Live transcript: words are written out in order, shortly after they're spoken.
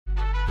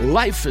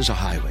Life is a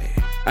highway,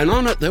 and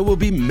on it there will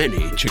be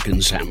many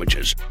chicken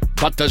sandwiches.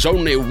 But there's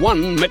only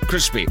one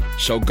McCrispy.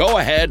 So go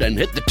ahead and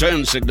hit the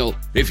turn signal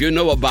if you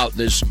know about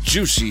this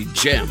juicy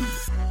gem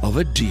of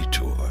a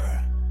detour.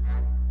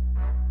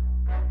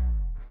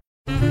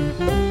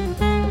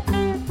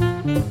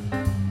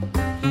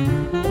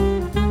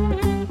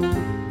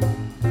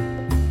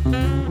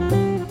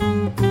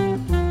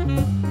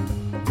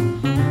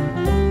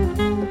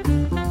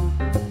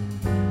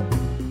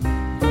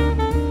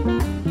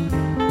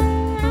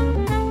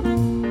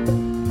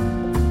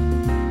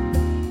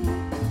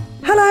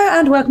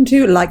 And welcome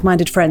to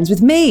Like-Minded Friends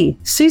with me,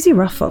 Susie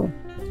Ruffle.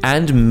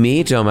 And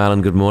me, Tom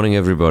Allen. Good morning,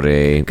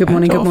 everybody. Good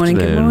morning, good morning,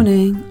 good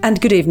morning.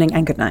 And good evening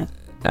and good night.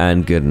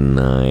 And good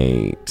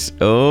night.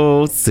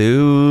 Oh,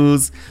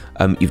 Suze.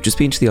 You've just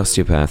been to the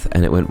osteopath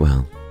and it went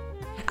well.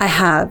 I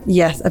have,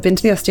 yes. I've been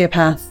to the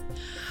osteopath.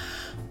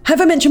 Have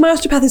I mentioned my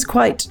osteopath is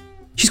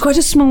she's quite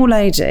a small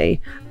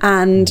lady.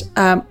 And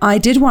I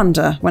did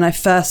wonder when I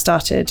first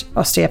started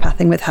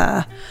osteopathing with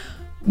her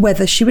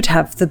whether she would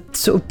have the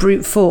sort of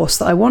brute force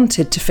that I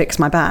wanted to fix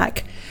my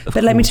back.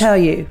 But let me tell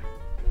you,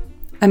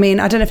 I mean,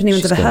 I don't know if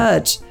anyone's ever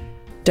heard,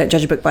 don't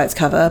judge a book by its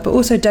cover, but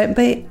also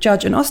don't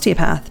judge an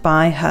osteopath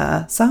by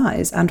her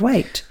size and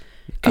weight.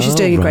 Because she's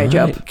doing a great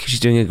job. Because she's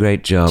doing a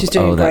great job.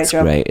 That's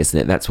great, isn't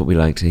it? That's what we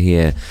like to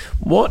hear.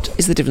 What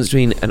is the difference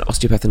between an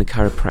osteopath and a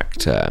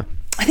chiropractor?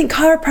 I think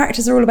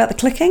chiropractors are all about the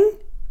clicking.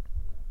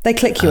 They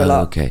click you a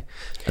lot. Okay.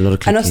 A lot of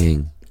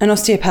clicking. And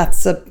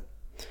osteopaths are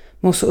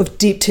more sort of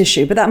deep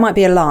tissue, but that might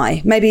be a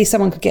lie. Maybe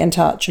someone could get in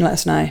touch and let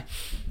us know.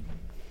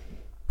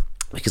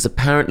 Because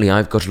apparently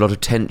I've got a lot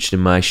of tension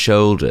in my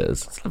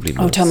shoulders. It's lovely.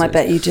 Oh, Tom, I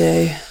bet you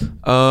do.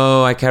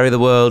 Oh, I carry the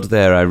world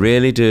there. I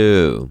really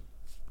do.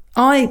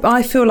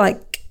 I feel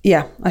like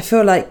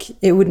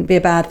it wouldn't be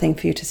a bad thing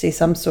for you to see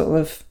some sort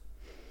of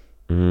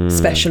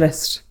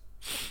specialist.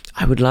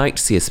 I would like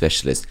to see a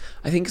specialist.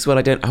 I think as well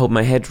I don't hold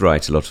my head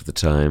right a lot of the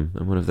time.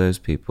 I'm one of those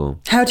people.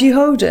 How do you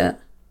hold it?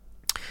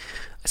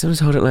 I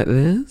sometimes hold it like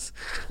this.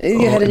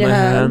 Your head in your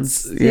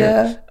hands.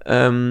 Yeah.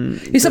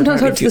 You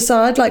sometimes hold it to the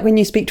side, like when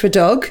you speak to a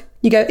dog.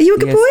 You go, "Are you a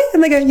good boy?"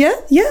 And they go,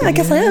 yeah, I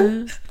guess I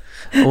am.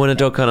 Or when a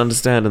dog can't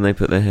understand and they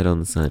put their head on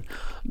the side.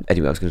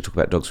 Anyway, I was going to talk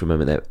about dogs for a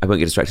moment there. I won't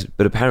get distracted,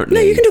 but apparently...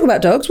 No, you can talk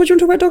about dogs. What do you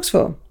want to talk about dogs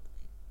for?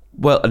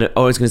 Well,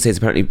 I was going to say is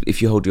apparently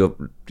if you hold your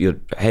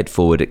head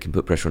forward, it can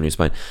put pressure on your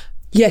spine.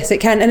 Yes, it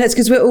can. And it's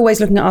because we're always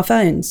looking at our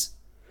phones.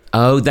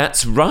 Oh,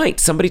 that's right.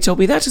 Somebody told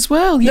me that as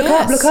well.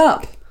 Yes. Look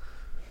up.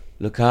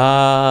 Look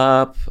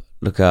up,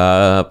 look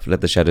up, let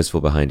the shadows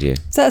fall behind you.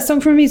 Is that a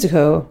song from a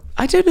musical?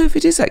 I don't know if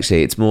it is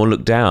actually. It's more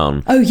look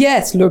down. Oh,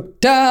 yes,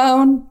 look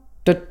down.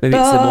 Maybe it's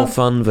a more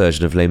fun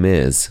version of Les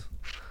Mis.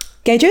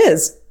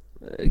 Gauges.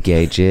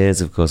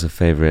 Gauges, of course, a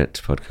favourite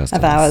podcast.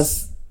 Of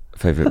ours.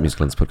 Favourite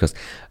musical on this podcast.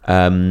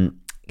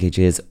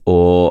 Gauges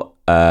or,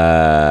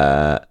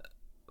 well,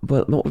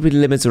 what would be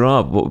Les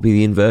Miserables? What would be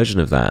the inversion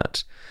of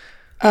that?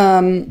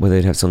 Where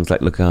they'd have songs like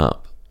Look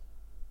Up.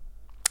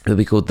 It would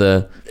be called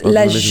the...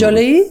 Les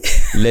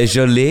Jolies. Les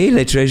Jolies,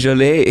 Les Très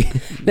Jolies.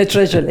 Les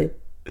Très Jolies.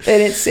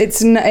 And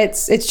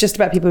it's just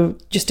about people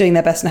just doing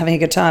their best and having a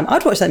good time.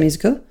 I'd watch that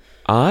musical.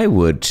 I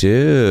would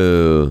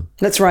too.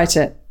 Let's write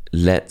it.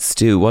 Let's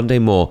do One Day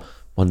More,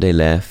 One Day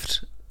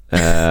Left.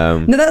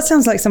 No, that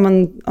sounds like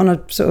someone on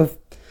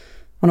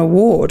a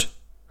ward.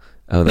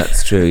 Oh,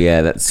 that's true.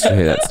 Yeah, that's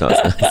true. That's not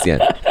nice.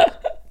 Yeah.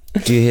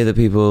 Do you hear the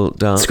people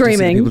dance?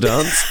 Screaming. Do you see the people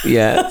dance?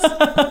 Yes.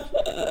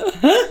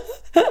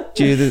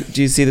 Do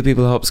you see the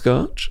people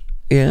hopscotch?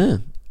 Yeah.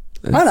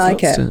 I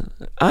like it.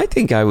 I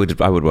think I would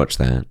watch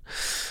that.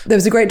 There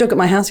was a great dog at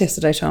my house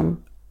yesterday,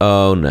 Tom.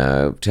 Oh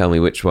no. Tell me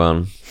which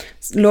one.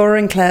 It's Laura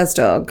and Claire's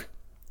dog.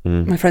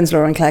 My friends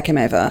Laura and Claire came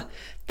over.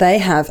 They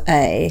have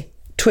a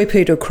toy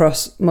poodle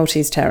cross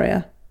Maltese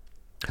terrier.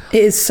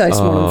 It is so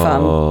small and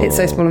fun. It's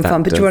so small and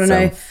fun. But do you want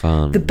to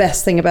know the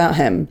best thing about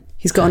him?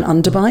 He's got an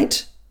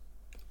underbite.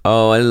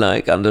 Oh, I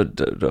like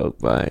underdog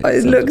bites. Oh,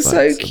 it looks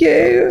so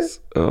cute.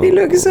 He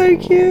looks so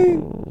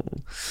cute.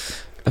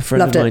 A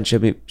friend of mine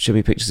showed me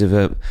pictures of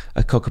a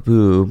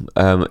cockapoo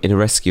in a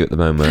rescue at the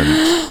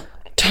moment.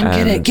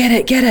 Tom, get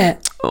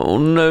it. Oh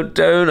no,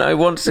 don't. I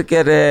want to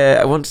get it.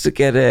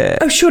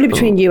 Oh, surely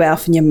between you,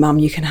 Alf, and your mum,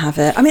 you can have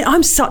it. I mean,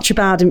 I'm such a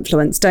bad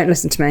influence. Don't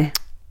listen to me.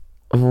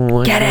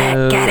 Oh, get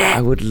it.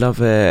 I would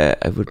love it.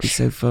 It would be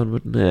so fun,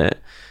 wouldn't it?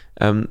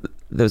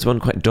 There was one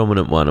quite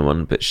dominant one and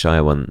one a bit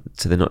shy one,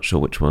 so they're not sure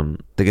which one.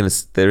 They're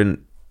in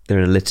a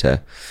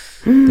litter.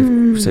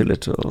 They're so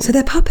little. So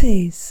they're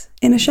puppies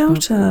in a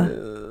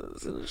shelter.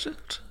 In a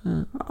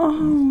shelter.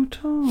 Oh,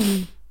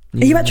 Tom.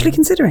 Yeah. Are you actually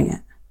considering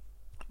it?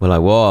 Well, I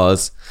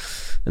was,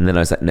 and then I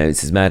was like, no,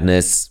 this is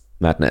madness.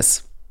 I'm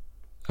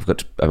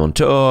on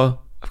tour.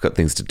 I've got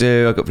things to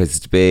do. I've got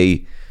places to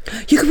be.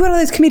 You could be one of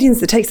those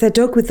comedians that takes their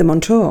dog with them on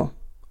tour.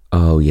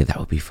 Oh yeah, that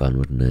would be fun,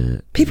 wouldn't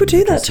it? People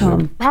do that,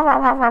 Tom.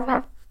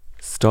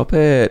 Stop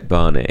it,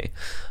 Barney.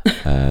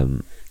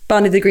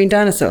 Barney the green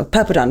dinosaur.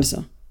 Purple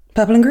dinosaur.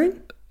 Purple and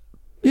green?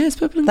 Yes,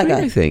 purple and green,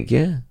 guy. I think,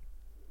 yeah.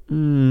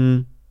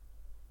 Oh,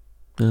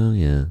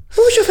 yeah.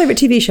 What was your favourite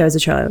TV show as a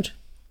child?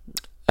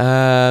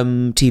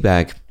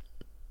 Teabag.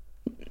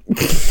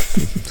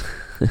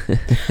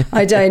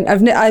 I don't.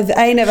 I've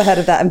A, never heard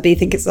of that, and B,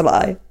 think it's a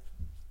lie.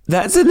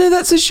 That's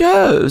a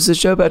show. It's a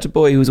show about a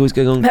boy who was always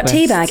going on About quests.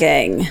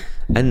 teabagging.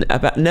 And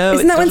about no,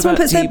 Isn't that when someone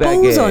puts their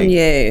balls on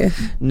you?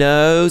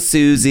 No,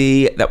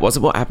 Susie, that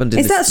wasn't what happened.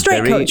 Is that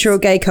straight culture or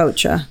gay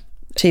culture?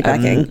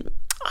 Teabagging.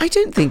 I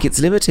don't think it's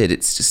limited.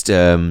 It's just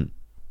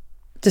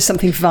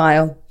something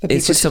vile.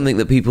 it's just something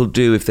that people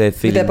do if they're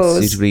feeling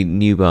suitably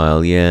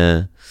nubile.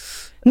 Yeah,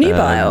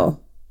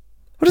 nubile.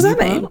 What does that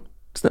mean?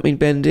 Does that mean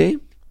bendy?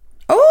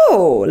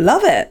 Oh,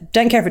 love it.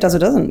 Don't care if it does or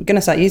doesn't.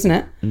 Gonna start using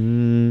it.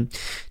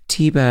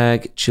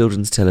 Teabag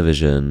children's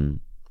television.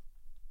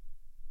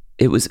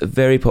 It was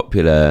very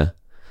popular.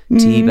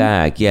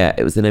 Teabag, yeah,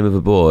 it was the name of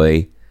a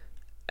boy.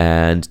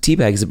 And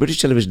Teabag is a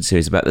British television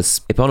series about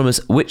this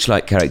eponymous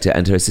witch-like character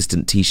and her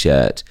assistant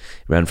T-shirt.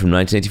 It ran from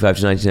 1985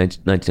 to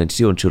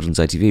 1992 on Children's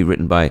ITV,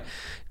 written by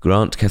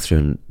Grant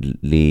Catherine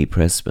Lee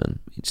Pressman.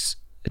 It's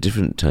a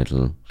different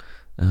title.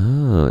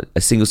 Oh,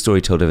 a single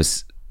story told over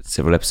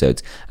several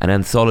episodes. An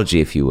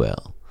anthology, if you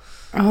will.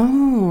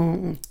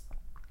 Oh.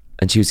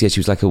 And she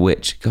was like a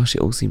witch. Gosh, it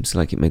all seems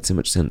like it made so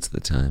much sense at the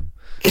time.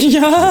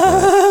 Yeah.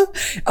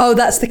 Oh,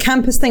 that's the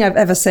campus thing I've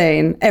ever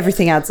seen.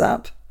 Everything adds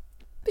up.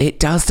 It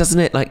does, doesn't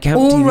it? Like camp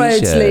all TV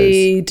roads shows.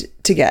 lead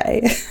to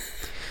gay.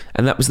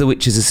 And that was the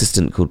witch's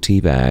assistant called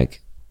Teabag.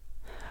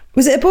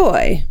 Was it a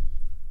boy?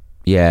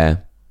 Yeah.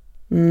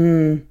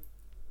 Oh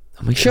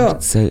my Sure.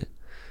 God. So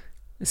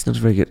it's not a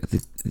very good.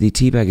 The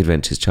Teabag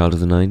Adventures, child of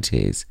the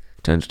 90s,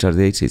 child of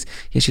the 80s.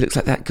 Yeah, she looks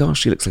like that. Gosh,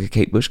 she looks like a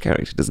Kate Bush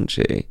character, doesn't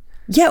she?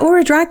 Yeah, or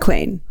a drag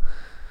queen.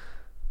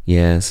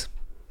 Yes.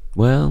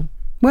 Well,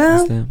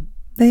 there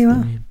you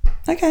are.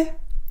 Okay,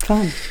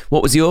 fine.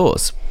 What was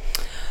yours?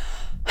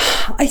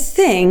 I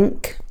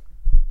think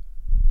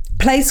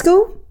Play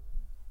School.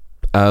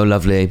 Oh,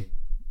 lovely.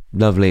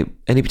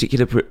 Any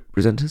particular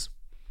presenters?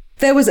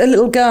 There was a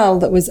little girl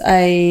that was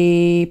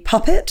a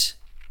puppet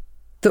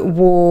that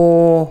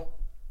wore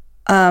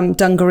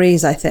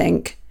dungarees, I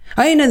think.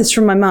 I only know this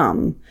from my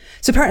mum.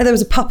 So apparently there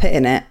was a puppet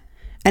in it,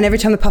 and every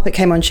time the puppet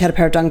came on, she had a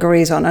pair of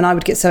dungarees on, and I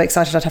would get so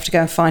excited I'd have to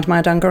go and find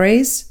my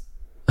dungarees.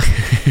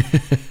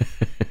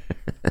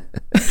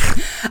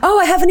 Oh,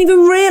 I haven't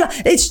even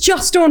realised. It's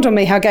just dawned on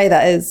me how gay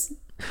that is.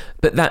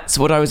 But that's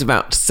what I was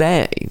about to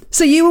say.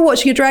 So you were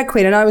watching a drag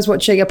queen and I was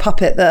watching a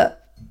puppet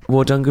that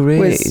wore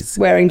dungarees. Was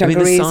wearing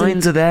dungarees. I mean, the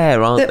signs are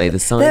there, aren't they? The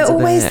signs are there. They're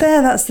always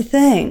there. That's the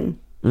thing.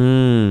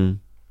 The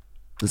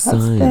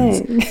signs.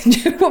 That's the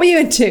thing. What were you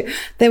into?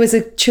 There was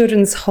a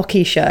children's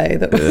hockey show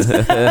that was...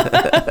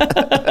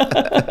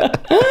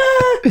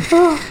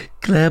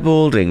 Claire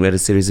Balding read a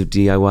series of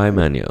DIY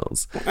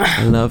manuals.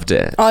 I loved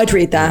it. I'd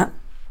read that.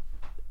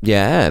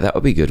 Yeah, that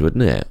would be good,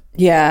 wouldn't it?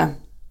 Yeah.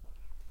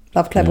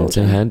 Love Claire Balding.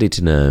 So handy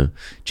to know.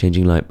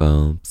 Changing light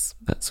bulbs,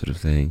 that sort of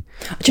thing.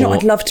 Do you know,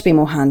 I'd love to be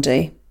more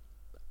handy.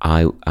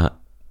 I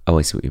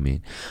see what you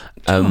mean.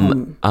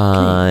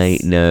 I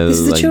know. This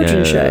is a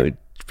children's show.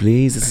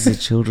 Please, this is a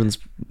children's...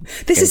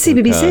 This is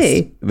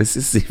CBBC. This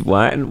is...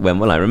 When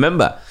will I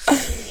remember?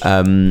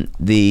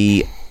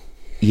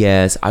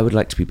 Yes, I would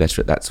like to be better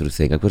at that sort of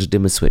thing. I've got a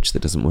dimmer switch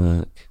that doesn't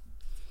work.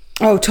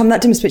 Oh, Tom,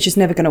 that dimmer switch is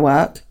never going to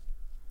work.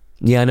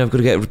 Yeah, I know. I've got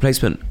to get a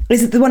replacement.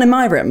 Is it the one in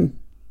my room?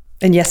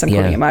 And yes, I'm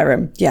calling it my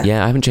room. Yeah.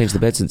 Yeah, I haven't changed the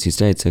bed since you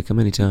stayed, so come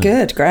anytime.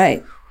 Good,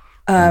 great.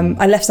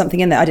 I left something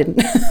in there. I didn't.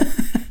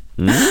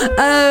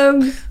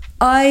 I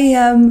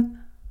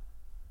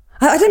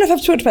don't know if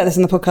I've talked about this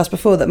on the podcast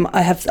before, that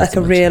I have like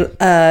a real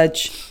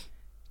urge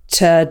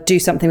to do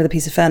something with a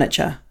piece of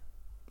furniture.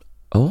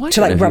 Oh,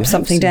 to like rub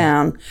something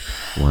down.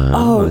 Wow.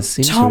 Oh,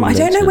 Tom, I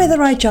don't know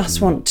whether I just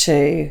want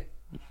to.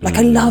 Like,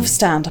 I love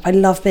stand-up. I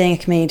love being a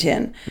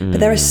comedian. But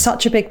there is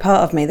such a big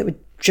part of me that would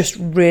just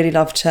really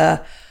love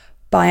to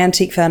buy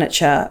antique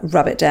furniture,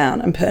 rub it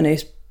down, and put a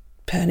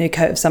new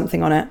coat of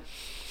something on it,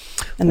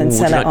 and then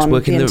sell it on the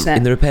internet.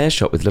 In the repair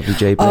shop with lovely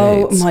J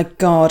Oh Blades. my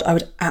God, I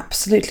would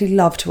absolutely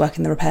love to work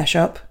in the repair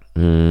shop.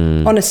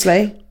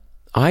 Honestly.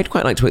 I'd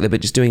quite like to work there,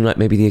 but just doing like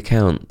maybe the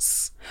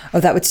accounts. Oh,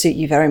 that would suit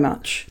you very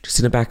much. Just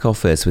in a back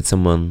office with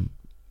someone,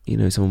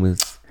 someone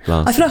with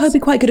glasses. I feel like I'd be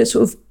quite good at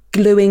sort of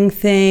gluing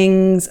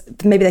things.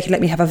 Maybe they could let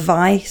me have a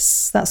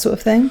vice, that sort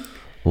of thing.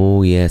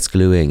 Oh yes,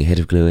 gluing, head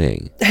of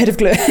gluing. Head of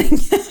gluing.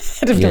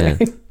 Head of gluing.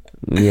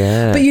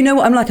 Yeah. But you know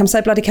what I'm like? I'm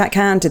so bloody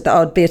cat-candid that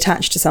I'd be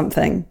attached to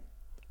something.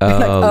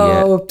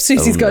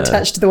 Susie's got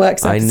attached to the work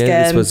surface again. I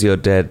know this was your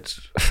dead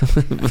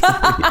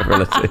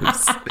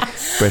relatives.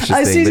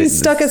 Susie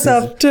stuck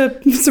herself to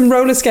some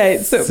roller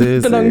skates that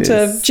belonged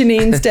to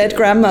Janine's dead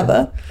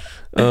grandmother.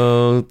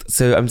 Oh,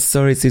 so I'm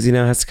sorry Susie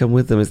now has to come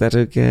with them. Is that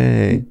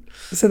okay?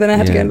 So then I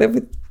had to go and live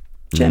with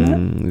Jenna.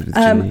 With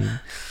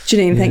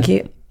Janine, thank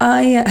you.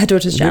 Her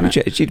daughter's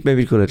Janet. She'd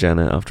maybe call her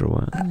Janet after a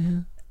while.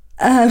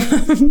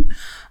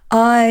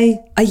 I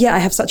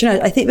have such an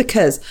urge. I think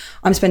because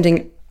I'm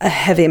spending a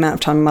heavy amount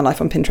of time in my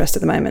life on Pinterest at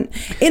the moment,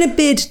 in a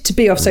bid to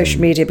be off social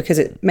media because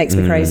it makes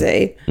me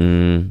crazy.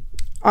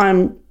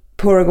 I'm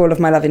pouring all of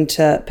my love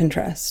into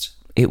Pinterest.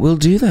 It will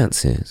do that,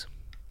 sis.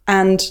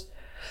 And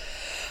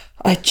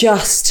I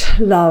just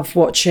love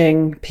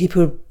watching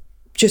people,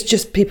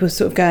 just people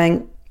sort of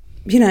going,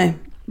 you know,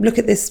 look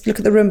at this, look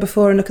at the room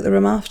before and look at the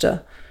room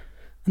after,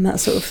 and that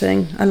sort of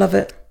thing. I love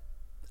it.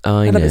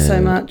 I love it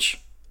so much.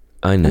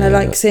 I know. And I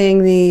like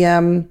seeing the,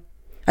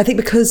 I think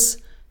because,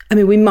 I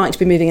mean, we might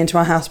be moving into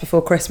our house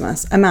before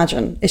Christmas.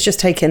 Imagine, it's just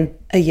taken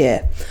a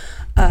year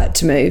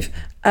to move.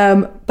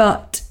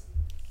 But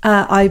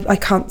I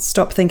can't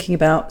stop thinking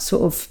about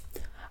sort of,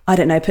 I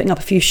don't know, putting up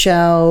a few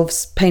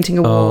shelves, painting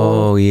a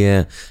wall. Oh,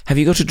 yeah. Have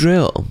you got a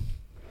drill?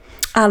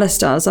 Alice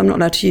does. I'm not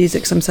allowed to use it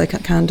because I'm so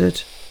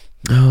candid.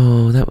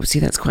 Oh,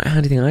 that's quite a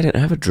handy thing. I don't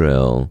have a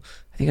drill.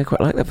 I think I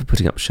quite like that for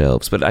putting up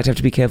shelves, but I'd have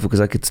to be careful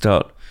because I could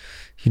start,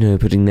 you know,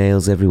 putting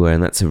nails everywhere,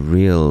 and that's a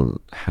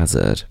real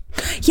hazard.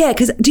 Yeah,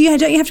 because don't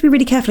you have to be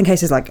really careful in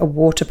cases like a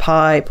water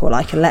pipe or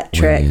like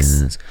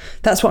electrics? Yes.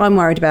 That's what I'm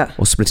worried about.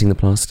 Or splitting the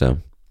plaster.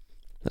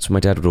 That's what my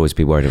dad would always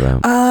be worried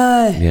about.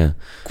 Yeah.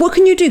 What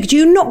can you do? Could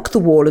you knock the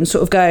wall and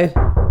sort of go,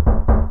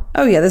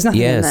 oh yeah, there's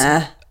nothing in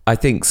there? I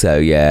think so,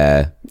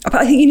 yeah. But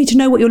I think you need to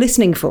know what you're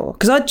listening for,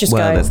 because I'd just go...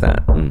 Well, there's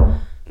that.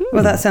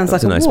 Well, that sounds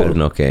like a nice wall. bit of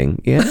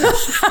knocking. Yeah.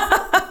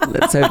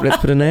 Let's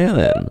put a nail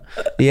in.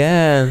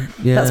 Yeah.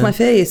 That's my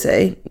fear, you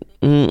see.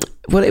 Well,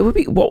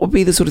 what would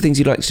be the sort of things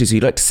you'd like to do? So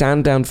you'd like to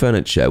sand down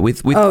furniture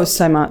with... Oh,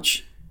 so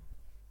much.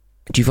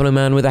 Do you follow a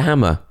man with a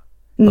hammer?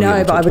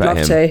 No, but I would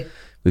love to.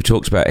 We've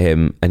talked about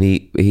him, and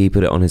he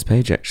put it on his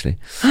page, actually.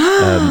 We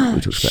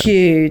talked about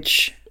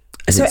huge.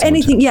 So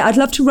anything, I'd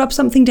love to rub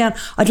something down.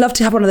 I'd love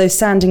to have one of those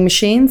sanding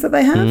machines that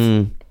they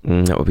have.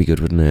 That would be good,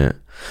 wouldn't it?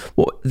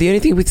 Well, the only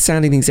thing with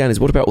sanding things down is,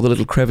 what about all the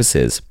little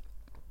crevices?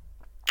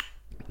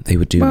 They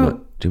would do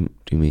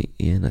me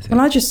in, I think.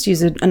 Well, I just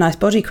use a nice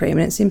body cream,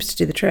 and it seems to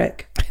do the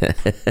trick.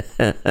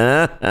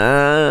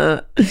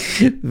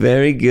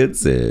 Very good,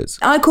 sis.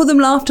 I call them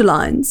laughter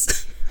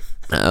lines.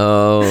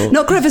 Oh.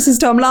 Not crevices,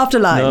 Tom, laughter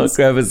lines. Not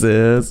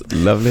crevices.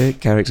 Lovely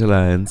character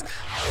lines.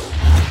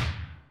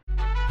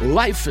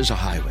 Life is a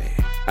highway,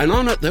 and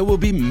on it there will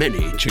be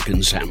many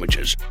chicken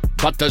sandwiches.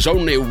 But there's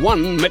only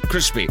one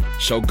McCrispy.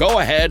 So go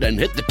ahead and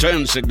hit the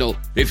turn signal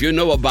if you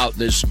know about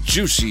this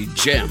juicy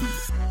gem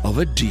of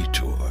a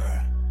detour.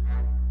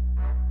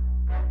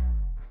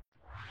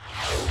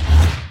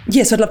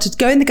 Yes, I'd love to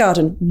go in the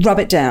garden, rub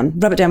it down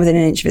within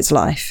an inch of its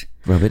life.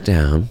 Rub it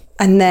down.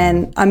 And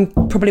then I'm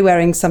probably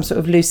wearing some sort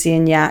of Lucy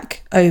and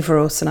Yak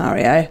overall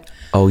scenario.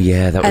 Oh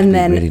yeah, that would be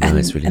really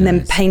nice. And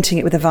then painting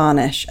it with a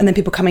varnish, and then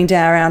people coming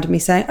down around and me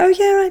saying, "Oh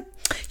yeah,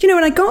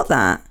 when I got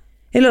that,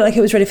 it looked like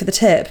it was ready for the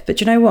tip."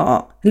 But you know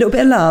what? A little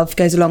bit of love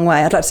goes a long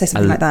way. I'd like to say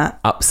something like that.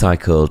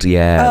 Upcycled,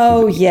 yeah.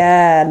 Oh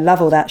yeah,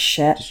 love all that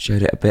shit. Just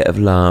showed it a bit of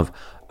love.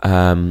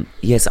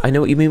 Yes, I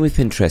know what you mean with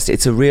Pinterest.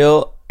 It's a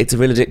real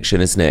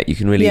addiction, isn't it? You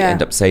can really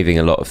end up saving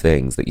a lot of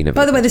things that you never.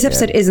 By the way, this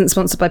episode isn't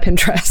sponsored by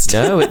Pinterest.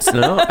 No, it's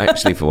not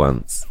actually, for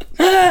once.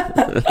 But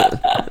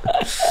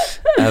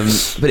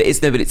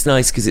it's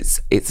nice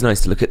because it's nice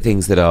to look at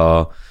things that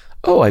are,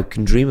 oh, I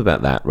can dream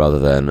about that, rather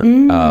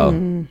than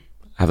oh,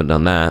 I haven't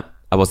done that.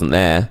 I wasn't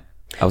there.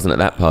 I wasn't at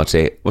that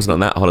party. Wasn't on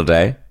that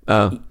holiday.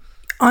 Oh, do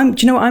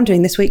you know what I'm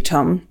doing this week,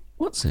 Tom?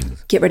 What's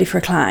it? Get ready for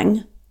a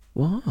clang.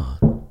 What?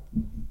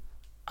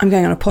 I'm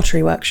going on a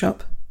pottery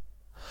workshop.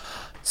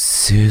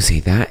 Susie,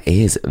 that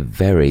is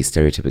very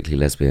stereotypically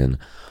lesbian.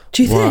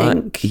 Do you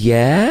think?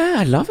 Yeah,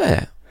 I love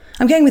it.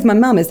 I'm going with my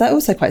mum. Is that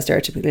also quite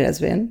stereotypically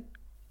lesbian?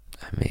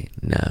 I mean,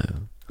 no.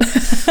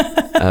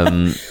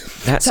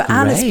 That's so great.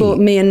 Alice brought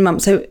me and mum.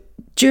 So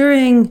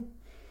during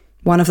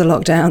one of the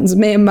lockdowns,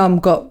 me and mum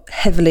got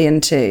heavily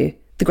into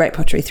the Great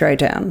Pottery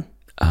Throwdown.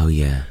 Oh,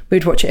 yeah.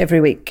 We'd watch it every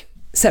week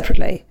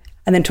separately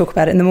and then talk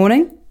about it in the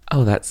morning.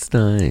 Oh, that's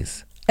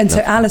nice. And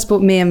so Alice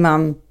brought me and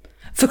mum,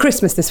 for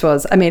Christmas this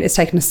was, I mean, it's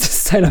taken us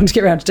so long to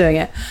get around to doing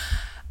it,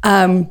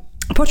 a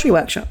pottery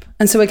workshop.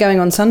 And so we're going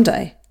on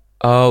Sunday.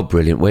 Oh,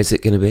 brilliant. Where's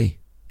it going to be?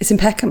 It's in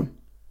Peckham,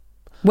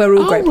 where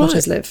all great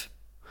potters live.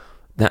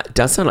 That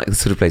does sound like the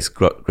sort of place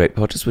great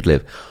potters would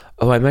live.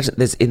 Oh, I imagine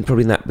there's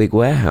probably in that big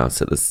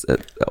warehouse at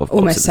the...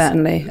 Almost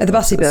certainly. At the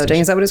Bussey Building,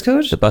 is that what it's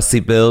called? The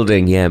Bussey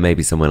Building, yeah,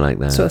 maybe somewhere like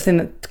that. Sort of thing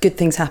that good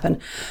things happen.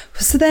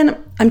 So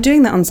then I'm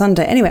doing that on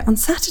Sunday. Anyway, on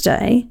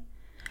Saturday,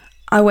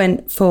 I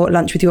went for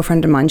lunch with your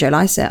friend of mine, Joe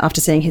Lycett,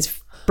 after seeing his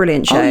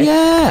brilliant show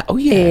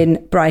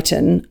in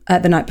Brighton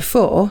the night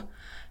before.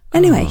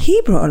 Anyway,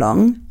 he brought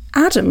along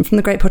Adam from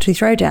the Great Pottery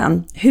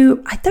Throwdown,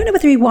 who I don't know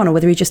whether he won or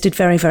whether he just did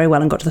very, very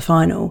well and got to the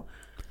final.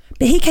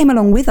 But he came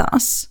along with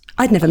us.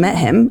 I'd never met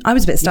him. I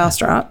was a bit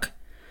starstruck.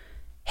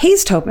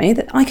 He's told me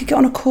that I could get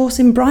on a course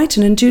in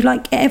Brighton and do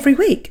like every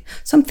week.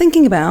 So I'm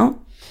thinking about...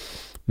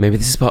 maybe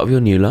this is part of your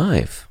new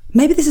life.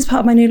 Maybe this is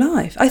part of my new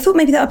life. I thought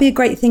maybe that would be a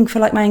great thing for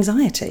like my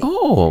anxiety.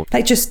 Oh.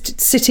 Like just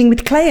sitting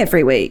with clay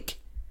every week.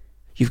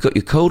 You've got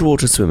your cold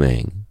water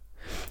swimming.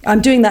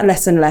 I'm doing that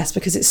less and less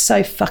because it's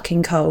so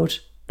fucking cold.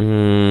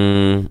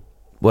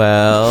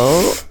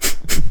 Well...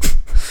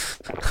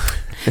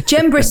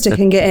 Jen Brister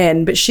can get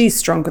in, but she's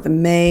stronger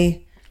than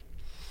me.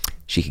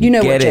 She can you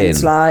know get what Jen's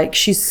in. like.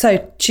 She's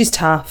tough. She's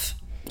tough.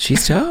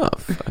 She's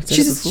tough.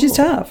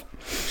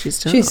 She's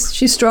tough.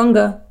 She's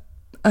stronger.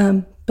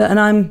 And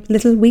I'm a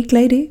little weak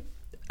lady.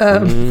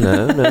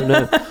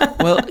 No.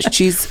 Well,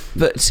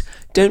 but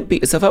don't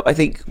beat yourself up. I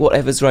think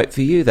whatever's right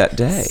for you that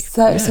day.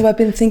 So I've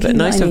been thinking. But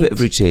nice to have a bit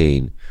of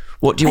routine.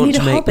 What do you want to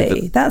make? I need a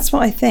hobby. That's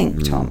what I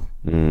think, Tom.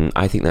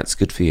 I think that's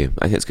good for you.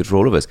 I think it's good for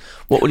all of us.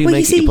 What will you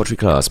make at your pottery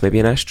class? Maybe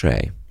an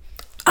ashtray?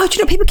 Oh, do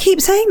you know, people keep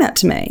saying that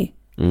to me.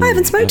 I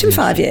haven't smoked in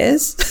 5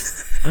 years.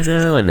 I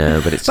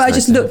know, but it's. But I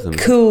just look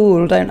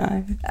cool, don't I?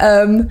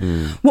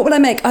 What will I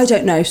make? I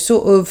don't know.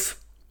 Sort of,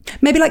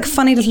 maybe like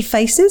funny little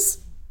faces.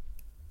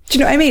 Do you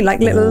know what I mean? Like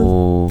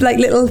little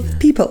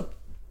people.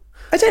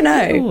 I don't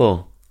know.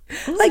 Cool.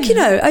 Like, you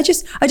know, I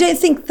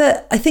think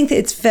that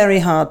it's very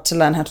hard to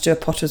learn how to do a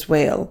potter's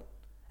wheel.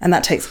 And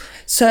that takes...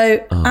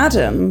 So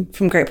Adam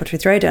from Great Pottery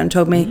Throwdown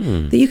told me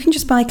that you can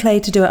just buy clay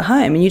to do at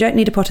home and you don't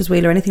need a potter's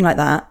wheel or anything like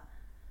that.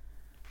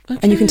 Okay.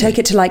 And you can take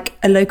it to like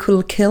a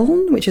local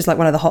kiln, which is like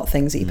one of the hot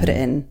things that you put it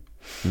in.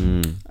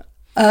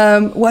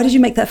 Why did you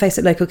make that face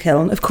at local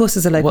kiln? Of course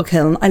there's a local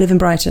kiln. I live in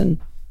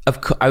Brighton. Of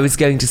course, I was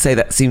going to say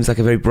that seems like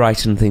a very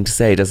Brighton thing to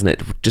say, doesn't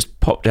it? Just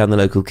pop down the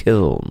local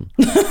kiln.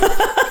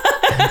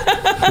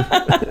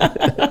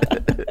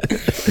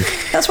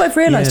 That's what I've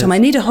realised, Tom. I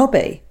need a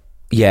hobby.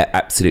 Yeah,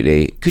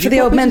 absolutely. For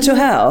the old mental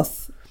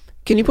health.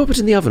 Can you pop it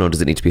in the oven or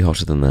does it need to be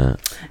hotter than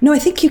that? No, I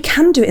think you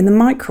can do it in the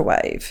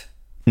microwave.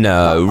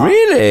 No,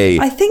 really?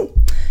 I think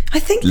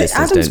that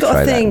Adam's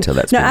got a thing.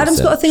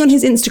 Adam's got a thing on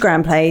his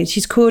Instagram page.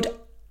 He's called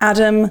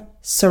Adam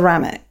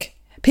Ceramic.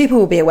 People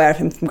will be aware of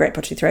him from Great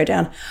Pottery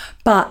Throwdown.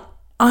 But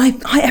I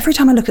every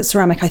time I look at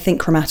ceramic, I think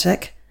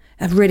chromatic.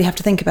 I really have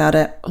to think about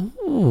it.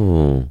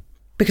 Oh.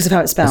 Because of how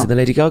it's spelled. Is it the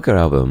Lady Gaga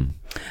album?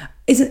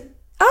 Is it?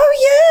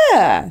 Oh,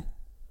 yeah.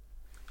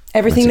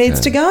 Everything leads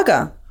to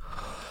Gaga.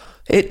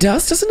 It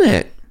does, doesn't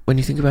it? When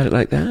you think about it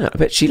like that. I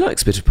bet she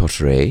likes a bit of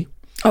pottery.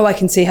 Oh, I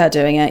can see her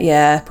doing it,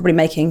 yeah. Probably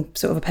making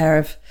sort of a pair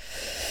of,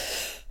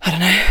 I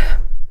don't know,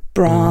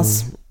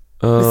 bras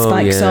with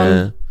spikes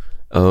on.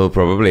 Oh,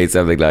 probably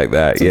something like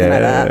that. Something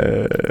like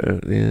that.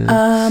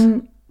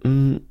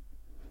 Yeah.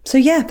 So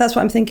yeah, that's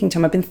what I'm thinking,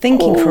 Tom. I've been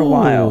thinking for a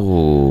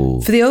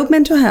while. For the old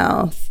mental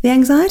health, the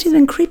anxiety's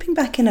been creeping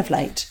back in of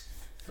late.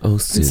 Oh,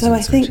 Susan, so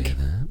I think...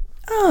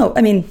 Oh,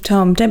 I mean,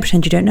 Tom, don't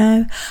pretend you don't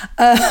know.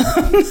 But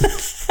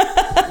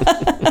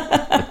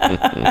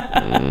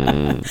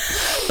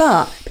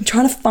I've been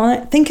trying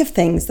to think of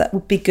things that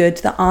would be good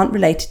that aren't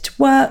related to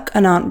work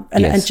and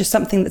and just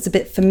something that's a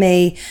bit for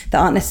me that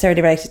aren't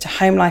necessarily related to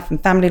home life and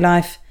family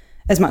life,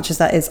 as much as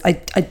that is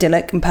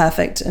idyllic and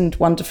perfect and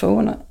wonderful,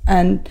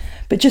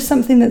 but just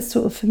something that's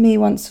sort of for me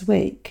once a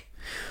week.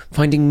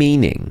 Finding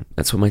meaning.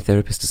 That's what my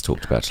therapist has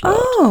talked about a lot.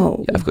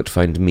 Oh. I've got to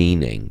find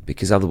meaning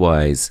because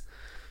otherwise...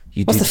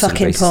 What's the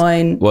fucking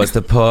point? What's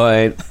the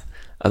point?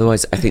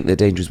 Otherwise, I think the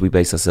danger is we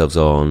base ourselves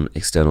on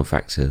external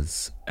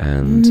factors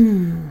and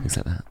things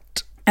like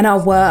that. And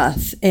our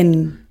worth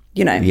in,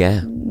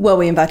 were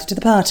we invited to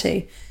the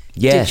party?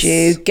 Yes. Did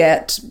you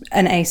get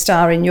an A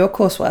star in your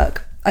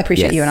coursework? I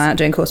appreciate you and I aren't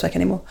doing coursework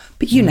anymore.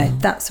 But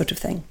that sort of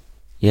thing.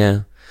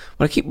 Yeah.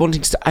 Well, I keep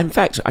wanting to... In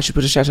fact, I should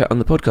put a shout out on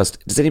the podcast.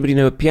 Does anybody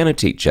know a piano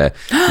teacher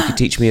who could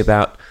teach me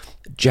about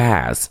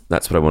jazz?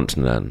 That's what I want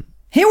to learn.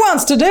 He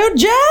wants to do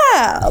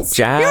jazz.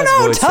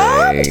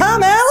 Voicing.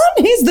 Tom Allen,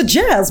 he's the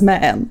jazz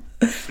man.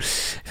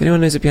 If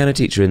anyone knows a piano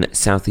teacher in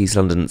South East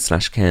London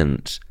 /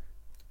 Kent,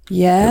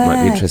 that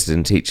might be interested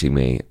in teaching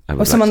me.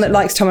 Or someone that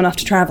likes Tom enough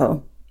to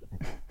travel.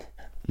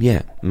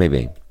 Yeah,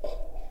 maybe.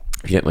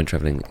 If you don't mind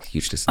travelling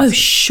huge distances. Oh,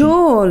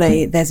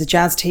 surely there's a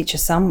jazz teacher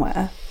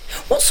somewhere.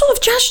 What sort of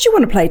jazz do you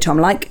want to play, Tom?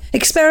 Like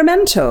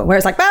experimental, where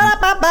it's like...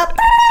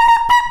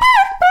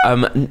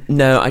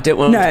 No, I don't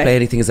want to play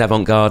anything as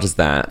avant-garde as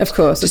that. Of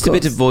course. Just a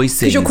bit of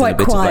voicing. Because you're quite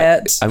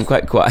quiet. I'm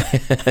quite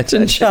quiet.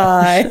 And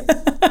shy.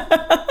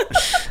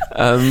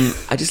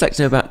 I just like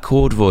to know about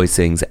chord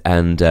voicings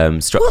and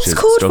structures. What's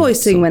chord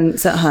voicing when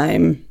it's at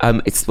home?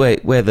 It's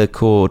where the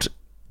chord,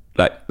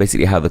 like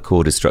basically how the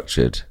chord is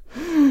structured.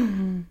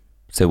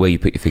 So where you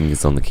put your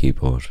fingers on the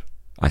keyboard,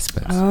 I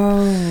suppose.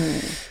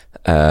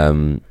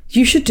 Oh.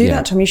 You should do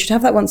that, Tom. You should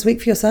have that once a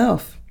week for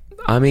yourself.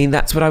 I mean,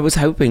 that's what I was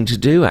hoping to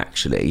do,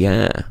 actually,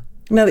 yeah.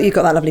 Now that you've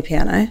got that lovely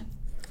piano.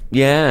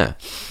 Yeah.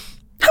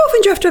 How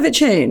often do you have to have it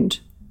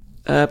tuned?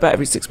 About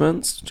every 6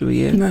 months to a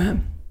year. Right.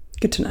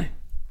 Good to know.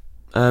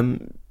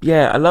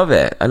 Yeah, I love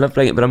it. I love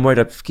playing it, but I'm worried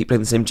I keep playing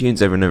the same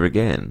tunes over and over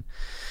again.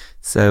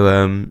 So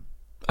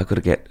I've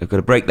got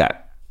to break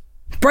that.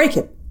 Break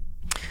it.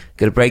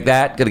 Got to break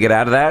that. Got to get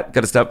out of that. Got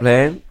to stop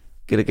playing.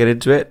 Got to get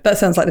into it. That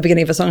sounds like the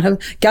beginning of a song.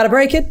 Gotta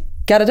break it.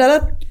 Gotta do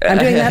it. I'm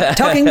doing that.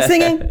 Talking,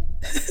 singing.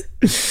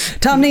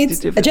 Tom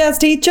needs a jazz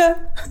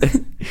teacher.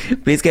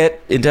 Please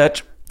get in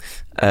touch.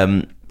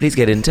 Please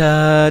get in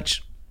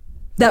touch.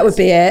 That would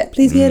be it.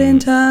 Please get in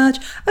touch.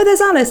 Oh,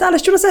 there's Alice.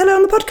 Alice, do you want to say hello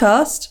on the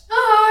podcast?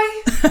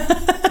 Hi.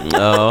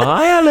 Oh,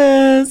 hi,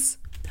 Alice.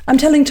 I'm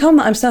telling Tom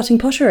that I'm starting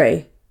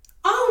pottery.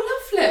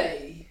 Oh,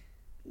 lovely.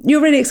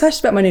 You're really excited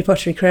about my new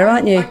pottery career,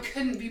 aren't you? I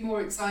couldn't be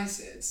more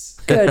excited.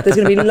 Good. There's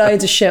going to be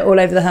loads of shit all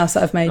over the house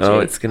that I've made you. Oh,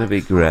 it's going to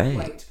be great. I can't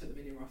wait to put them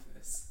in your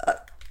office.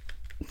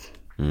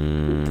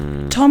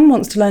 Tom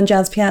wants to learn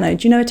jazz piano.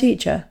 Do you know a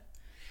teacher?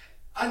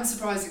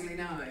 Unsurprisingly,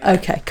 no.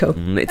 Okay, cool.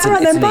 It's All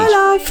right then, a bye, niche.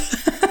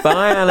 love.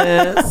 Bye,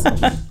 Alice.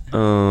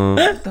 Oh,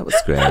 that was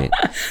great.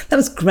 That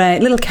was great.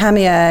 Little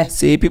cameo.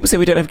 See, people say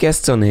we don't have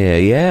guests on here.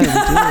 Yeah, we do.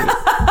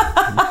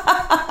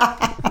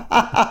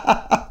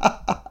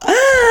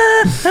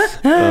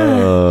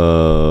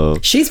 Oh.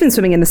 She's been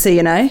swimming in the sea,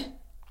 you know.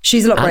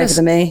 She's a lot braver Alice-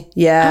 than me.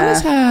 Yeah.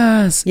 Alice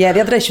has. Yeah,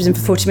 the other day she was in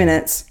for 40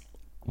 minutes.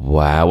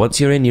 Wow, once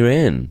you're in, you're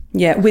in.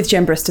 Yeah, with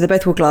Jen Brister. They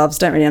both wore gloves.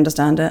 Don't really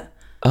understand it.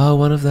 Oh,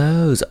 one of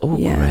those. Oh,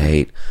 Yeah.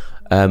 great.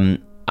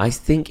 I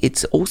think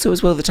it's also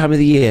as well the time of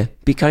the year.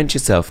 Be kind to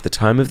yourself. The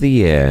time of the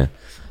year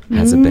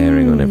has a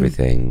bearing on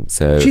everything.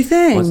 So, Do you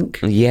think?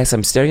 Yes,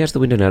 I'm staring out of the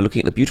window now,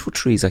 looking at the beautiful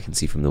trees I can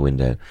see from the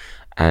window,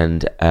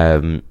 and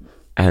I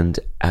can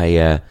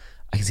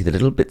see the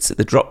little bits,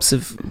 the drops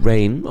of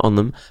rain on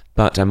them.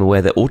 But I'm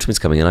aware that autumn is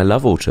coming, and I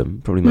love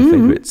autumn, probably my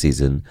favourite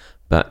season.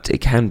 But it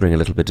can bring a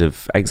little bit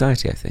of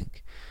anxiety, I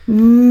think.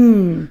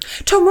 Tom,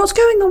 what's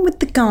going on with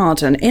the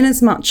garden in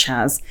as much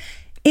as...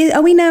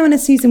 Are we now in a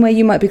season where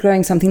you might be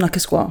growing something like a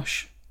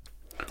squash?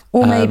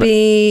 Or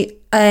maybe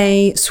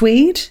a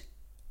swede?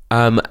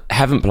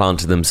 Haven't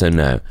planted them, so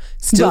no.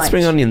 Still Right.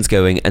 spring onions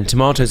going, and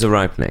tomatoes are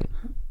ripening.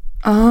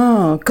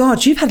 Oh,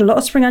 God, you've had a lot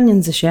of spring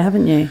onions this year,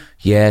 haven't you?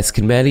 Yes,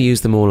 can barely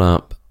use them all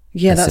up.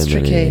 Yeah, There's that's so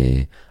tricky.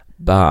 many.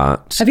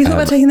 But Have you thought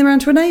about taking them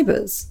around to a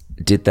neighbour's?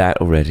 did that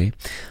already.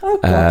 Oh,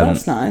 God,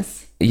 that's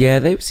nice. Yeah,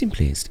 they seem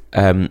pleased.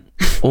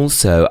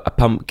 Also, a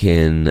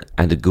pumpkin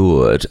and a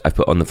gourd I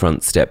put on the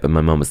front step, and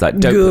my mum was like,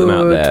 "Don't put them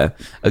out Gourd. there."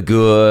 A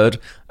gourd,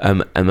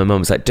 and my mum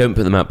was like, "Don't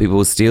put them out. People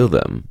will steal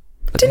them."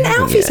 But Didn't they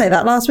haven't Alfie yet. say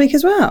that last week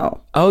as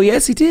well? Oh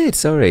yes, he did.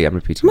 Sorry, I'm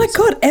repeating. My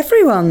myself. God,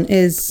 everyone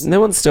is... No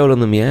one's stolen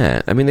them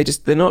yet. I mean,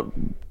 they're not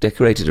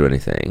decorated or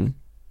anything.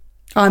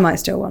 I might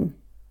steal one.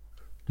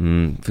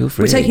 Feel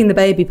free. We're taking the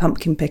baby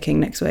pumpkin picking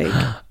next week.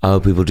 Oh,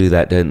 people do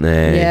that, don't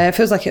they? Yeah, it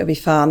feels like it'll be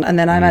fun. And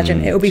then I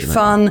imagine it'll be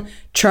fun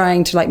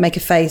trying to like make a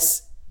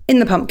face in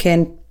the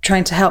pumpkin,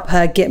 trying to help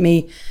her get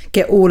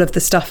all of the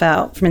stuff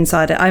out from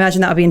inside it. I imagine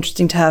that'll be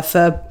interesting to her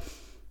for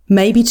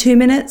maybe 2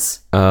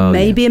 minutes,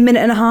 maybe a minute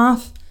and a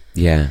half.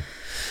 Yeah.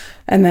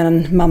 And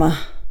then Mama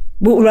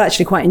will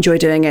actually quite enjoy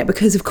doing it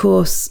because, of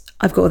course,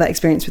 I've got all that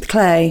experience with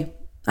clay.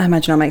 I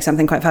imagine I'll make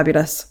something quite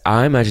fabulous.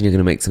 I imagine you're going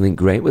to make something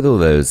great with all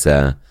those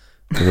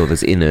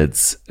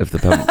innards of the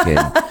pumpkin.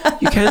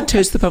 You can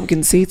toast the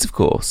pumpkin seeds, of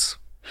course.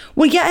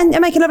 Well, yeah, and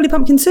make a lovely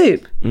pumpkin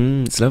soup.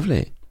 It's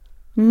lovely.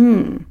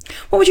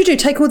 What would you do?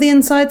 Take all the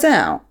insides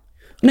out?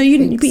 No, you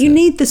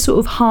need the sort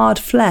of hard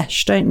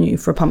flesh, don't you,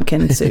 for a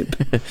pumpkin soup?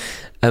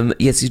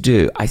 Yes, you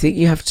do. I think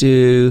you have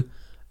to.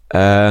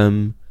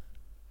 Would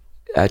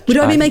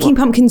I be making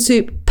pumpkin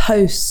soup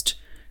post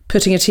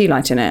putting a tea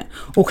light in it?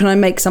 Or can I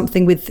make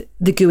something with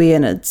the gooey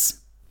innards?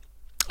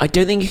 I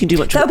don't think you can do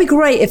much. That would be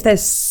great if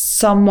there's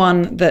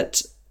someone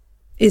that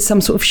is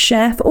some sort of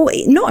chef, or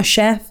not a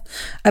chef,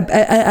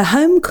 a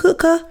home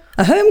cooker.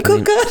 A home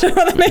cooker? I don't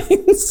know what that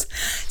means.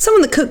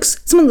 Someone that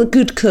cooks, someone that's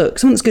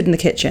good in the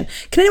kitchen.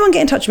 Can anyone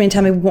get in touch with me and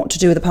tell me what to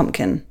do with a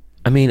pumpkin?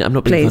 I mean, I'm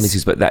not being Please. funny to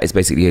you, but that is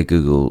basically a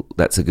Google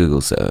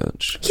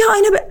search. Yeah,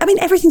 I know, but I mean,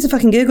 everything's a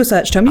fucking Google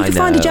search, Tom. You can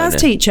find a jazz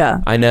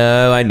teacher. I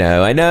know. I'm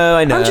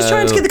just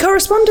trying to get the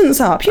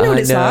correspondence up. You know what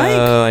it's like.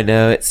 I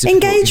know. It's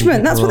difficult.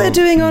 Engagement. That's what they're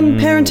doing on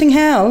Parenting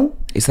Hell.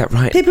 Is that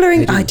right? People are,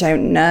 They do- I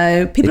don't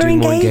know. People are do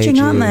more engaging,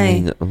 aren't they?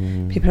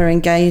 engaging. People are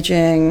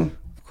engaging.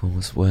 Of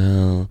course.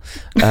 Well,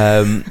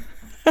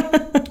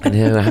 I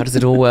know. How does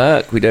it all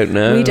work? We don't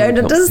know. We don't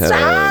Can't understand.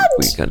 tell.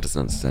 We can't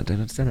understand. Don't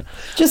understand it.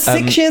 Just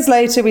 6 years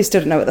later, we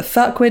still don't know what the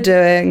fuck we're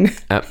doing.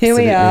 Here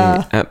we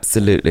are.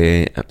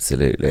 Absolutely.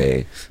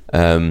 Do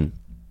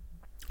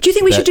you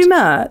think we should do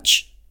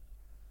merch?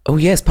 Oh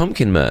yes,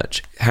 pumpkin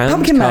merch.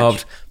 Pumpkin merch.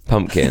 Hand-carved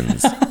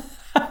pumpkins.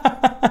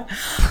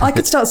 I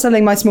could start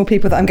selling my small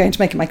people that I'm going to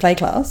make in my clay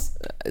class.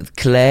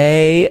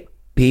 Clay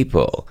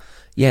people.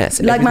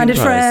 Yes. Like-minded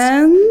everything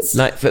priced. friends.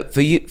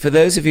 Like for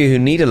those of you who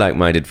need a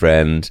like-minded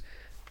friend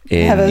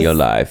in Heathers. your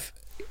life.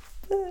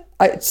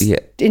 Yeah.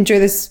 Enjoy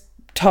this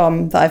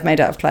Tom that I've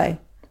made out of clay.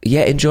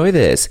 Yeah, enjoy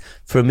this.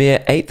 For a mere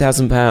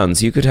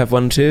 £8,000, you could have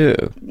one too.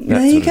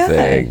 There you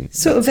go.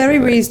 Sort of very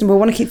reasonable.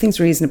 Want to keep things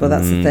reasonable.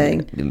 That's the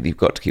thing. You've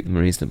got to keep them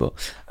reasonable.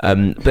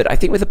 But I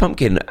think with a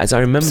pumpkin, as I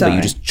remember, Sorry.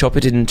 you just chop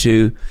it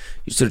you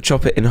sort of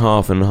chop it in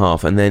half and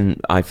half, and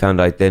then I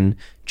found I then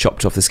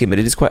chopped off the skin. But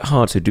it is quite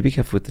hard, so do be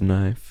careful with the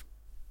knife.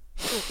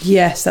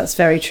 Yes, that's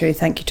very true.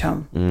 Thank you,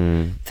 Tom.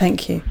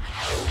 Thank you.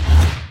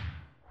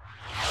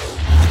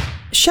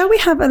 Shall we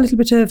have a little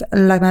bit of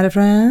like-minded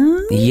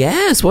friends?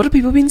 Yes, what have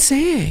people been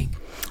saying?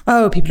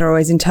 Oh, people are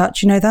always in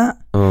touch. You know that?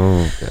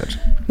 Oh, good.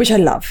 Which I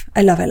love.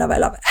 I love.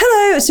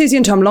 Hello, Susie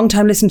and Tom,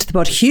 long-time listener to the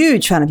pod.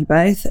 Huge fan of you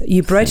both.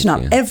 You brighten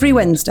up you. every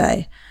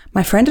Wednesday.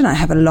 My friend and I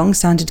have a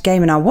long-standing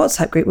game in our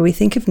WhatsApp group where we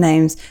think of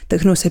names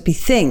that can also be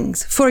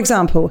things. For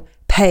example,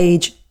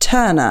 Paige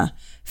Turner,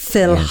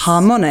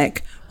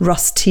 Philharmonic,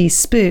 Rusty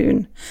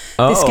Spoon.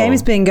 This game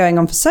has been going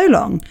on for so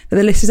long that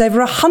the list is over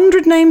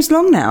 100 names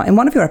long now. In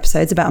one of your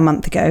episodes about a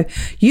month ago,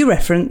 you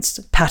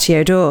referenced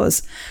patio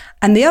doors.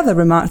 And the other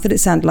remarked that it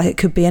sounded like it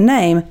could be a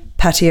name.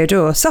 Patio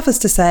Door. Suffice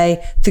to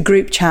say, the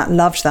group chat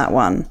loved that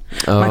one.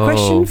 My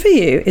question for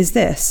you is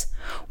this.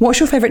 What's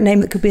your favourite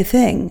name that could be a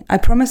thing? I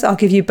promise I'll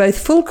give you both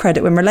full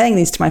credit when relaying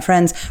these to my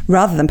friends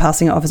rather than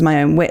passing it off as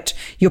my own wit.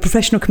 You're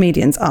professional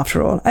comedians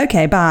after all.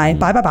 Okay, bye.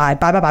 Bye, bye, bye.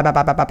 Bye, bye, bye,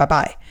 bye, bye, bye, bye,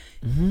 bye.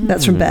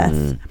 That's from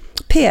Beth.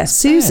 P.S.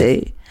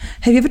 Susie,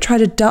 have you ever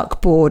tried a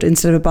duck board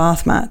instead of a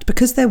bath mat?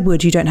 Because they're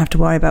wood, you don't have to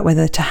worry about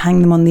whether to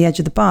hang them on the edge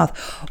of the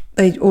bath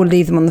or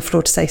leave them on the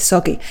floor to stay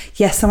soggy.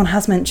 Yes, someone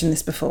has mentioned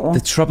this before.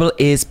 The trouble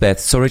is, Beth,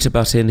 sorry to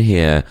butt in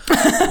here,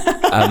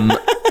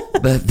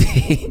 but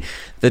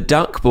the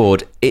duck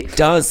board, it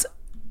does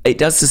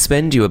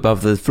suspend you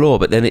above the floor,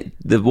 but then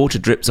the water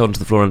drips onto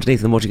the floor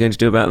underneath, and what are you going to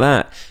do about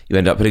that? You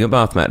end up putting a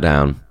bath mat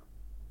down.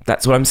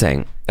 That's what I'm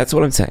saying.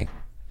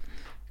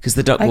 Because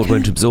the duck board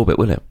won't absorb it,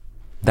 will it?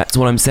 That's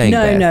what I'm saying,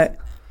 Beth. No.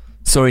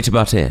 Sorry to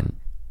butt in.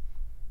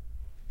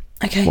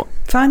 Okay,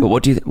 fine. But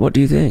what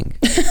do you think?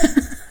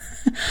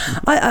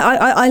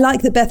 I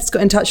like that Beth's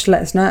got in touch to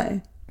let us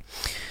know.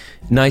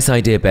 Nice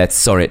idea, Beth.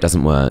 Sorry, it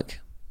doesn't work.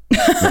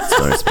 That's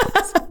my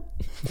response.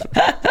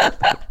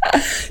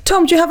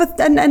 Tom, do you have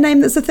a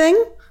name that's a thing?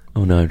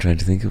 Oh no, I'm trying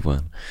to think of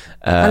one.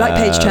 I like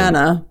Paige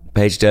Turner.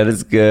 Paige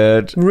Turner's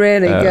good.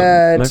 Really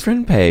good. My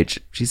friend Paige,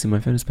 she's in my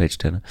phone as Paige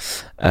Turner.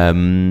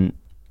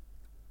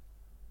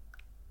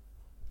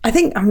 I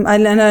think,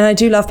 I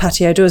do love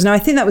Patio Doors. Now, I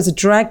think that was a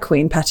drag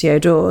queen, Patio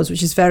Doors,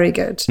 which is very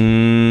good.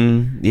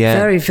 Yeah.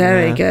 Very,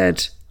 very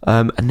good.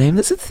 A name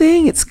that's a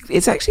thing.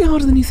 It's actually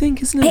harder than you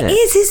think, isn't it? It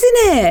is,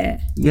 isn't it?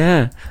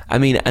 Yeah. I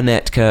mean,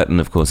 Annette Curtin,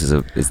 of course, is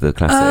the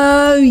classic.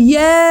 Oh,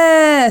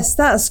 yes.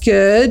 That's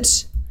good.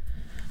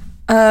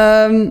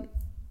 Yeah,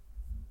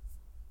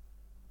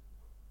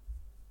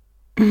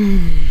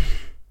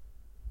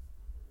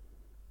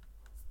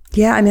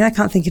 I mean, I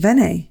can't think of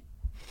any.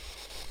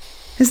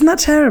 Isn't that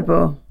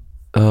terrible?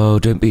 Oh,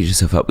 don't beat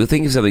yourself up. We'll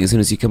think of something as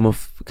soon as you come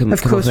off.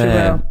 Of course we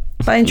will.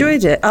 But I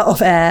enjoyed it.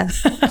 Off air.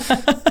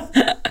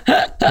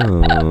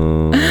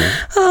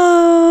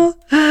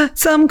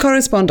 Some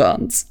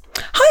correspondence.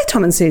 Hi,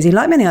 Tom and Susie.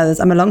 Like many others,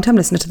 I'm a long-term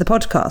listener to the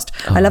podcast.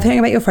 I love hearing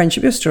about your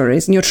friendship, your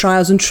stories, and your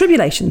trials and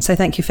tribulations, so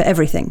thank you for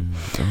everything.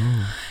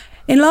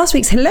 In last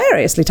week's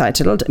hilariously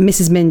titled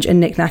Mrs. Minge and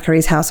Nick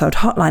Knackery's Household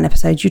Hotline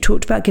episode, you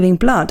talked about giving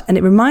blood, and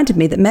it reminded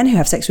me that men who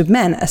have sex with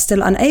men are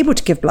still unable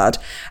to give blood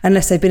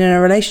unless they've been in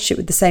a relationship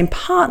with the same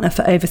partner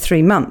for over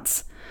 3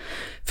 months.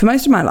 For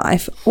most of my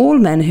life, all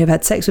men who have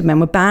had sex with men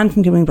were banned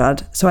from giving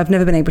blood, so I've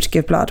never been able to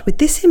give blood. With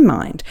this in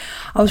mind,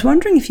 I was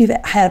wondering if you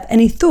have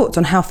any thoughts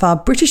on how far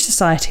British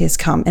society has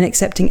come in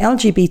accepting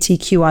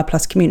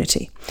LGBTQI+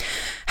 community.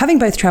 Having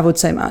both travelled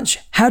so much,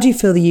 how do you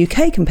feel the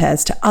UK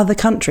compares to other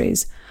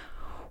countries?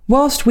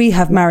 Whilst we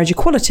have marriage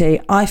equality,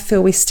 I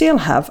feel we still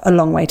have a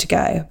long way to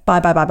go. Bye,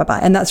 bye, bye, bye, bye.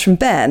 And that's from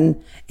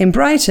Ben in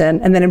Brighton.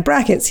 And then in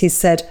brackets, he's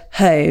said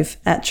Hove,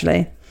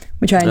 actually,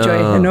 which I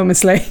enjoy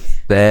enormously.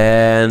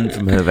 Ben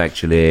from Hove,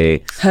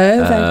 actually.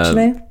 Hove,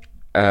 actually.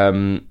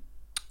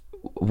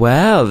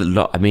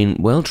 Well, I mean,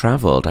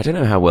 well-travelled. I don't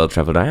know how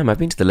well-travelled I am. I've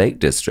been to the Lake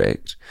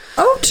District.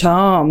 Oh,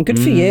 Tom, good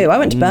for you. I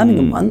went to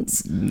Birmingham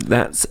once.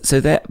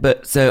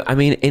 So I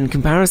mean, in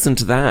comparison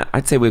to that,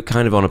 I'd say we're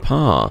kind of on a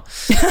par.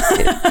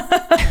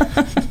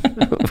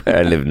 Where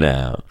I live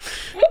now.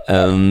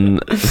 How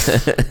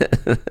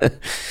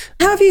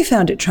have you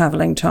found it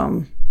travelling,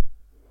 Tom?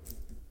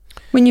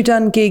 When you've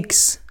done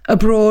gigs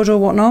abroad or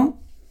whatnot?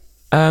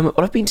 Well,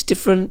 I've been to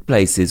different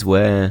places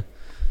where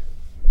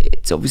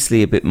it's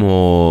obviously a bit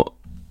more.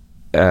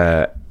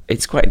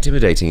 It's quite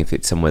intimidating if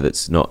it's somewhere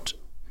that's not.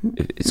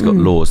 It's got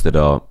laws that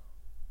are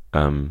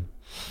not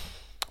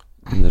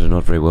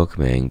very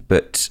welcoming.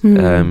 But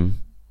I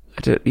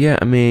don't. Yeah,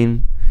 I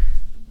mean.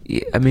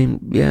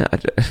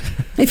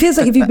 It feels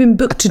like if you've been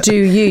booked to do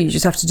you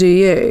just have to do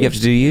you. You have to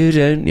do you,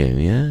 don't you?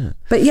 Yeah.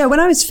 But yeah, when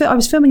I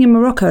was filming in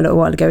Morocco a little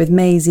while ago with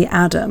Maisie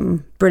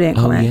Adam, brilliant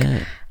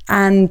comic,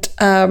 and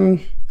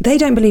they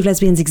don't believe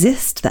lesbians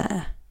exist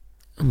there.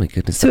 Oh my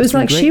goodness! So it was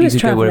like she was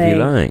traveling. Go wherever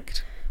you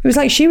liked. It was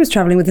like she was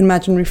traveling with an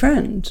imaginary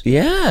friend.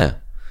 Yeah.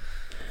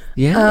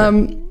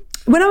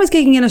 When I was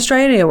gigging in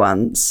Australia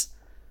once.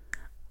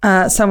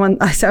 I was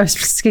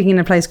gigging in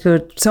a place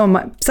called,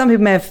 some people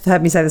may have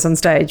heard me say this on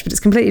stage, but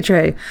it's completely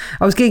true.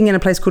 I was gigging in a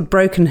place called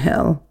Broken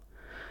Hill,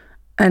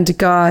 and a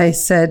guy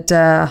said, he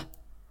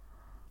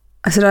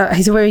said,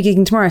 where are you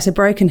gigging tomorrow? I said,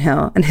 Broken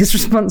Hill. And his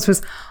response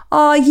was,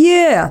 oh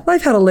yeah,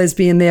 they've had a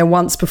lesbian there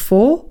once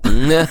before.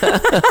 I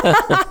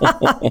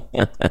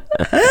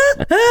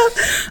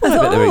bet they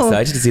were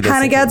excited to see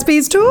Hannah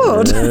Gadsby's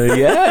toured.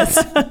 Yes.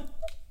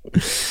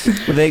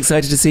 Were they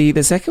excited to see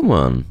the second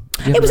one?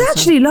 It was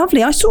actually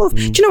lovely. I sort of,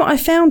 do you know what I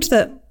found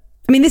that,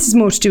 I mean, this is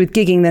more to do with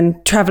gigging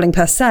than travelling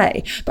per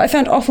se, but I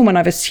found often when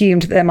I've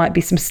assumed that there might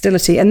be some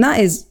hostility, and that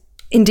is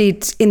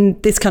indeed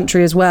in this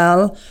country as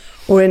well,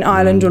 or in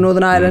Ireland or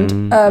Northern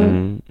Ireland.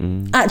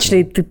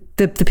 Actually,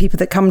 the people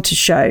that come to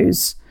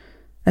shows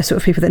are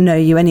sort of people that know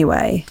you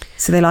anyway,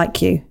 so they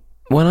like you.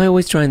 Well, I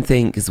always try and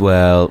think as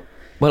well,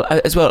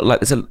 like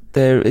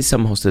there is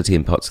some hostility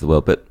in parts of the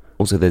world, but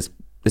also there's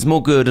there's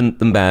more good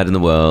than bad in the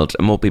world,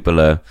 and more people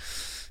are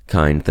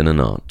kind than are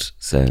not.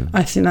 So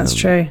I think that's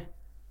true.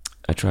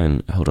 I try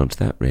and hold on to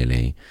that,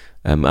 really.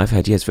 I've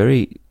had,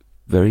 very,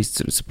 very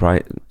sort of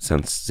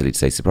sounds silly to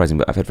say surprising,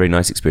 but I've had very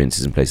nice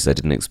experiences in places I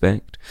didn't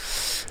expect.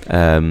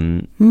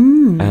 And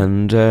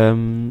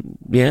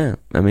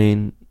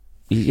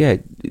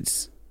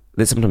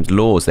there's sometimes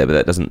laws there, but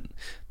that doesn't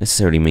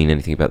necessarily mean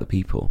anything about the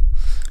people.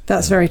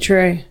 That's very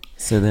true.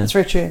 So that's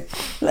very true.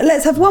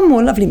 Let's have one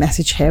more lovely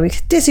message here.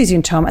 Dear Susie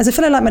and Tom, as a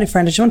fellow like-minded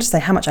friend, I just want to say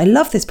how much I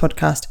love this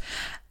podcast.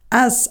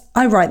 As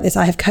I write this,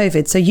 I have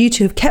COVID, so you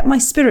two have kept my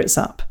spirits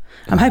up.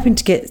 I'm hoping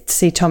to get to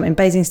see Tom in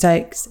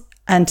Basingstoke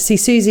and to see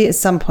Susie at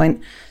some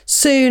point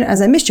soon, as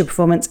I missed your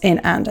performance in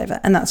Andover.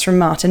 And that's from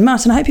Martin.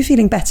 Martin, I hope you're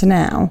feeling better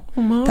now.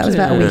 Oh, Martin. That was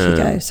about a week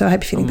ago, so I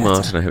hope you're feeling better.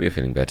 Martin, I hope you're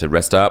feeling better.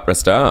 Rest up,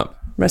 rest up.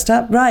 Rest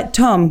up. Right,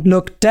 Tom,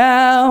 look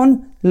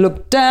down,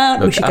 look down.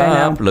 We should go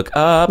now. Look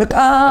up. Look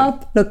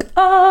up, look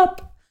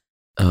up.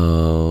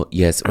 Oh,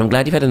 yes. Well, I'm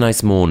glad you've had a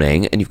nice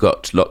morning and you've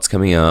got lots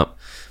coming up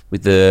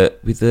with the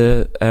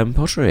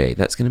pottery.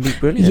 That's going to be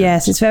brilliant.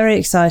 Yes, it's very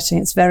exciting.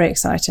 It's very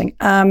exciting.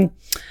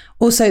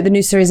 Also, the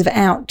new series of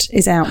Out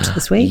is out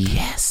this week.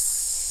 Yes.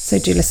 So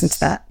do listen to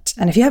that.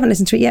 And if you haven't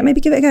listened to it yet,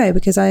 maybe give it a go,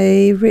 because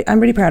I'm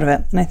really proud of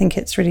it and I think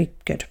it's really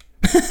good.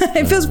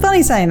 It feels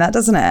funny saying that,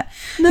 doesn't it?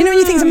 No, when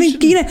you think something,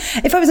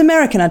 if I was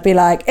American, I'd be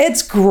like,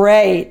 it's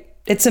great,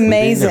 it's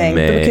amazing.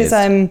 But because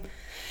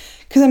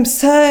I'm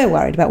so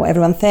worried about what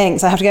everyone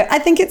thinks, I have to go, I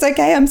think it's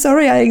okay, I'm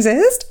sorry I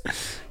exist.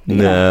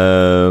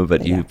 No,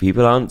 but you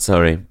people aren't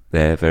sorry.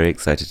 They're very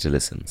excited to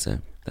listen, so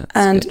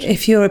that's good.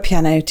 If you're a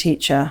piano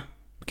teacher,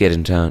 get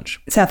in touch.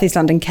 South East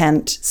London,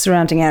 Kent,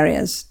 surrounding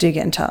areas, do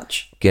get in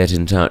touch. Get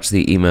in touch.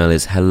 The email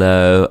is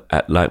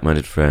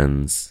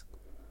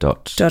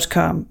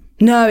hello@likemindedfriends.com.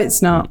 No,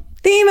 it's not.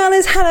 The email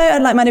is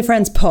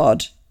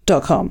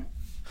hello@likemindedfriendspod.com.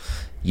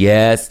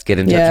 Yes, get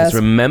in touch. Yes. Just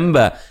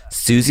remember,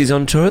 Susie's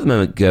on tour at the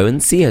moment. Go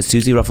and see her,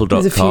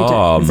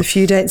 susieruffle.com. There's a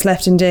few dates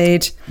left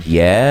indeed.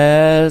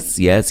 Yes.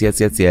 Let's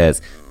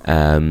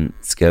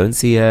go and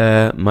see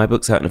her. My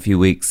book's out in a few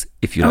weeks.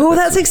 If you like that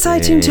that's sort of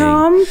exciting, thing.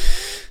 Tom.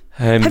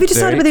 Have you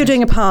decided whether you're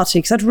doing a party?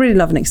 Because I'd really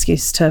love an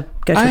excuse to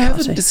go to a party. I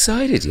haven't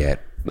decided yet.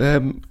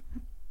 But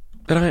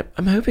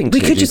I'm hoping to.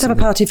 We could just have a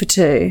party for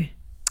two.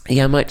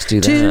 Yeah, I might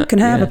do that. Two can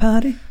have a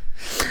party.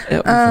 That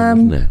would be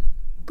fun, wouldn't it?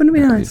 Wouldn't it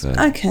be nice?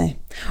 Okay.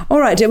 All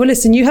right, dear. Well,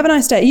 listen, you have a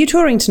nice day. Are you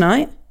touring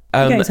tonight?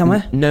 Are you going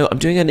somewhere? No, I'm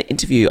doing an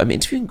interview. I'm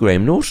interviewing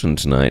Graham Norton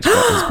tonight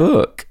about his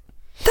book.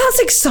 That's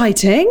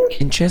exciting.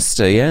 In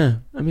Chester, yeah.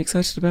 I'm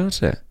excited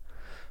about it.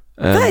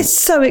 That is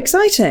so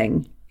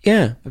exciting.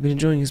 Yeah, I've been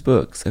enjoying his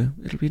book, so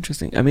it'll be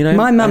interesting. I mean,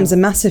 my mum's a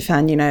massive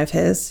fan, of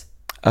his.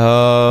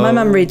 Oh. My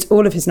mum reads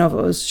all of his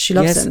novels. She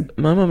loves them.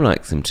 My mum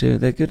likes them too.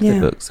 They're good, their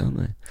books, aren't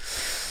they?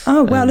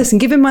 Oh, well, listen,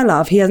 give him my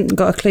love. He hasn't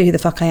got a clue who the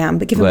fuck I am,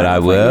 but give him my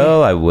love.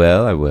 Well, I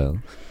will.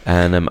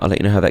 And I'll let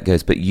you know how that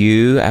goes. But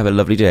you have a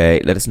lovely day.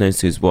 Let us know,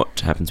 Suze,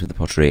 what happens with the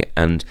pottery.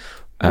 And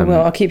I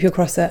will. I'll keep you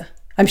across it.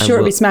 I'm sure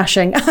it'll be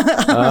smashing.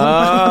 Wonderful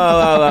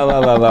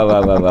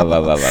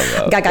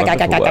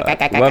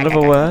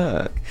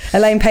work.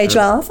 Elaine Page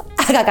laugh.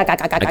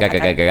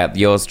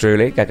 Yours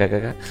truly.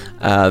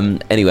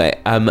 Anyway,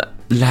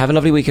 have a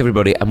lovely week,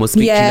 everybody, and we'll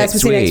speak to you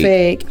next week. We'll see you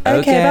next week.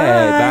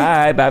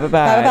 Okay, bye.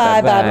 Bye.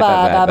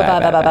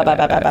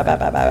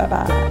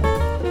 Bye.